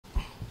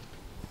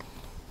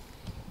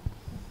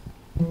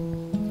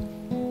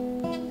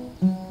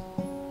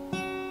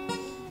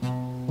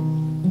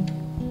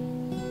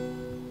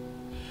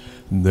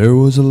There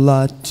was a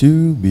lot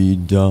to be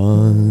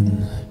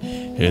done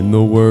in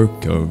the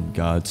work of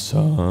God's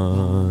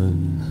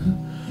Son.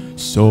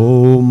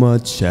 So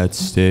much at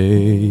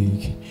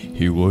stake,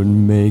 He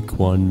wouldn't make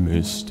one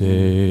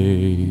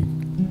mistake.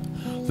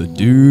 The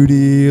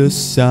duty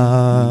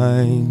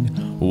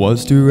assigned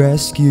was to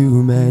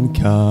rescue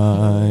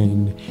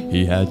mankind.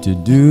 He had to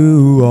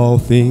do all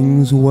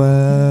things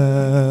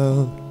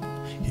well.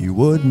 He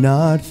would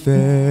not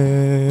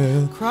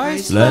fail.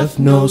 Christ left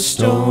no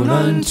stone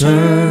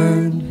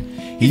unturned.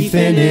 He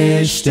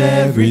finished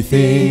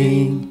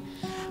everything.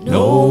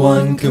 No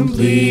one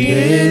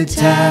completed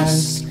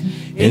task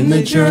in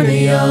the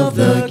journey of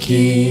the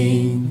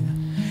King.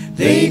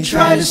 They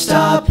tried to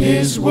stop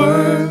His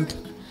work.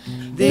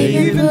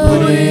 They even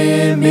put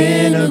Him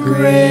in a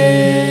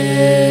grave.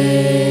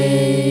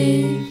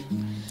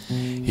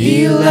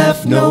 He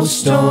left no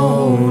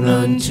stone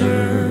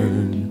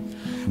unturned,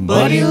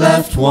 but He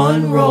left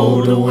one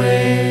rolled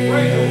away.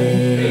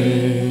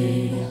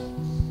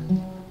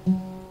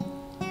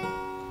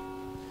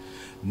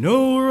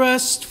 No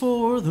rest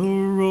for the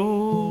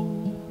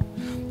road,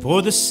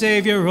 for the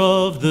Savior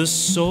of the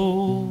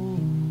soul.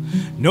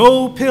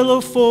 No pillow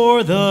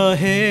for the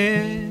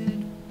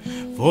head,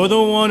 for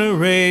the one who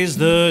raised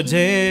the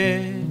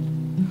dead.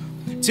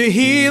 To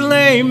heal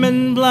lame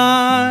and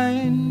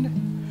blind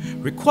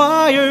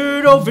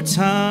required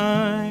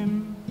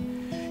overtime.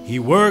 He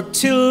worked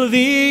till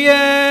the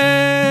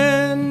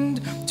end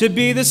to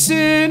be the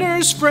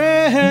sinner's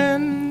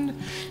friend.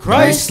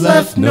 Christ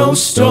left no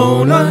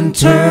stone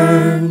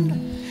unturned.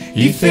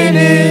 He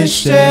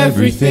finished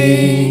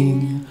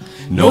everything.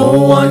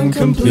 No one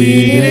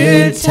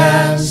completed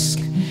task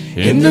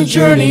in the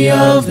journey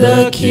of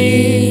the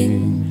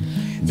King.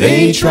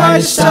 They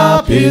tried to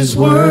stop His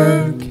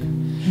work.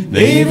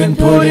 They even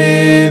put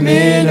Him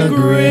in a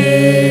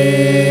grave.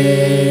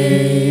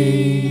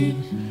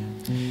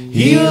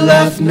 He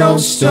left no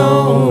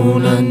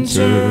stone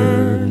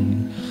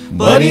unturned,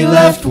 but He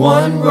left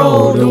one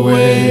rolled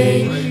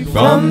away.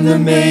 From the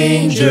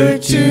manger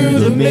to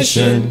the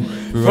mission,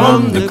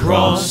 from the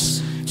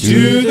cross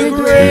to the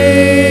grave,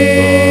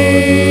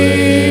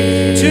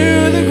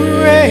 to the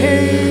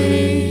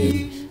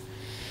grave.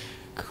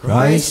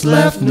 Christ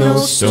left no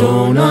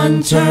stone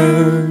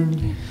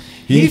unturned.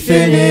 He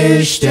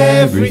finished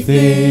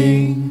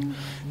everything.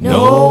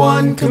 No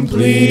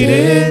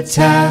uncompleted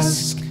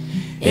task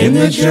in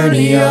the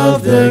journey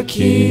of the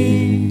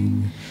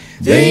King.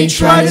 They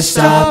tried to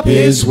stop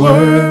His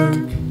work.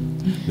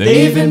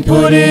 They even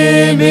put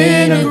Him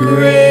in a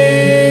grave.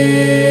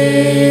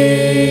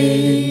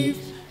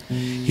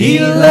 He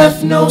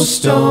left no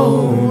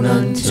stone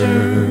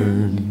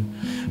unturned,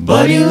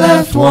 but He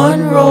left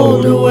one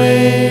rolled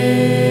away.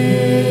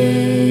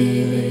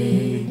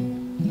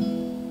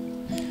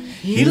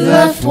 He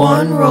left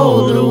one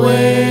rolled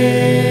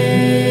away.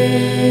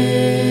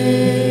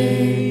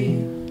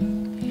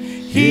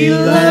 He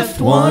left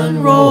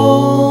one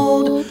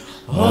rolled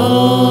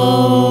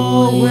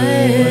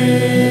away.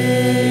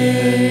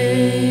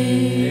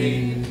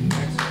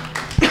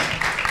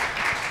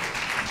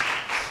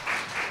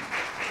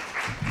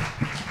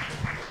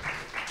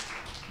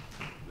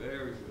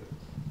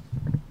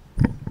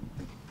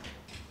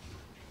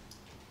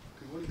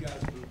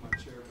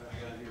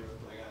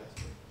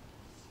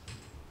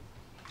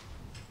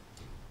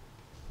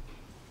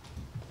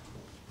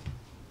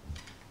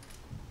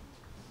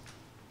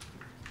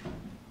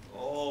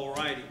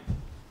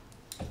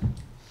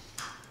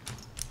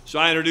 So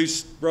I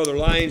introduced Brother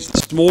Lyons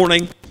this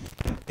morning,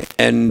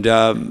 and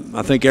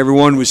I think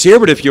everyone was here,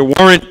 but if you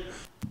weren't, he and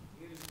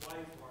his wife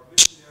are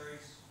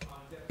missionaries on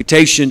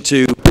deputation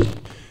to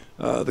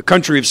the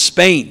country of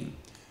Spain.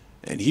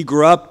 And he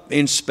grew up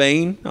in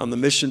Spain on the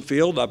mission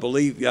field. I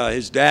believe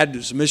his dad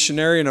was a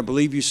missionary, and I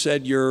believe you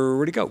said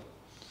where'd he go?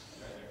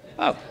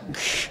 Oh,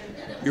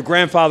 your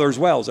grandfather as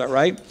well, is that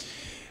right?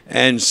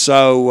 And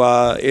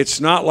so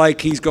it's not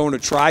like he's going to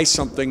try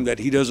something that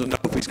he doesn't know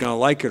if he's going to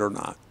like it or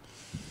not.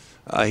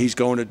 He's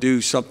going to do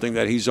something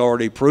that he's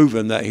already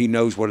proven that he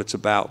knows what it's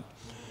about.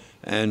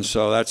 And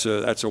so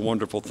that's a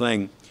wonderful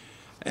thing.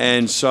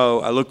 And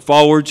so I look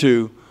forward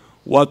to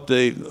what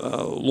the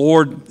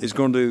Lord is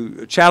going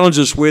to challenge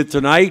us with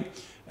tonight.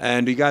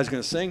 And you guys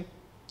going to sing?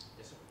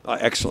 Yes, sir.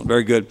 Excellent.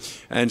 Very good.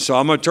 And so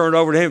I'm going to turn it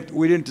over to him.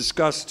 We didn't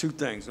discuss two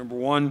things. Number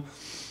one,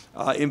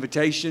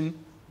 invitation.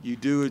 You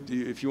do it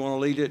if you want to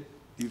lead it.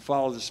 You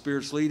follow the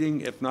Spirit's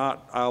leading. If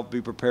not, I'll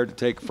be prepared to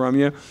take it from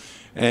you.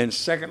 And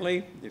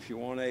secondly, if you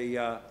want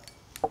a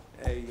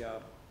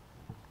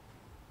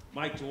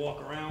mic to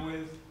walk around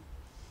with,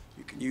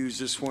 you can use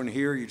this one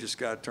here. You just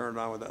got to turn it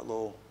on with that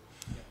little.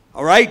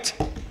 All right?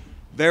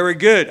 Very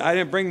good. I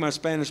didn't bring my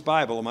Spanish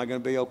Bible. Am I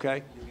going to be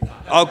okay?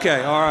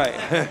 Okay, all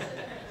right.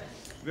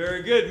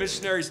 Very good.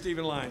 Missionary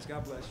Stephen Lyons.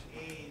 God bless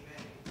you.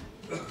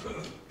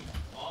 Amen.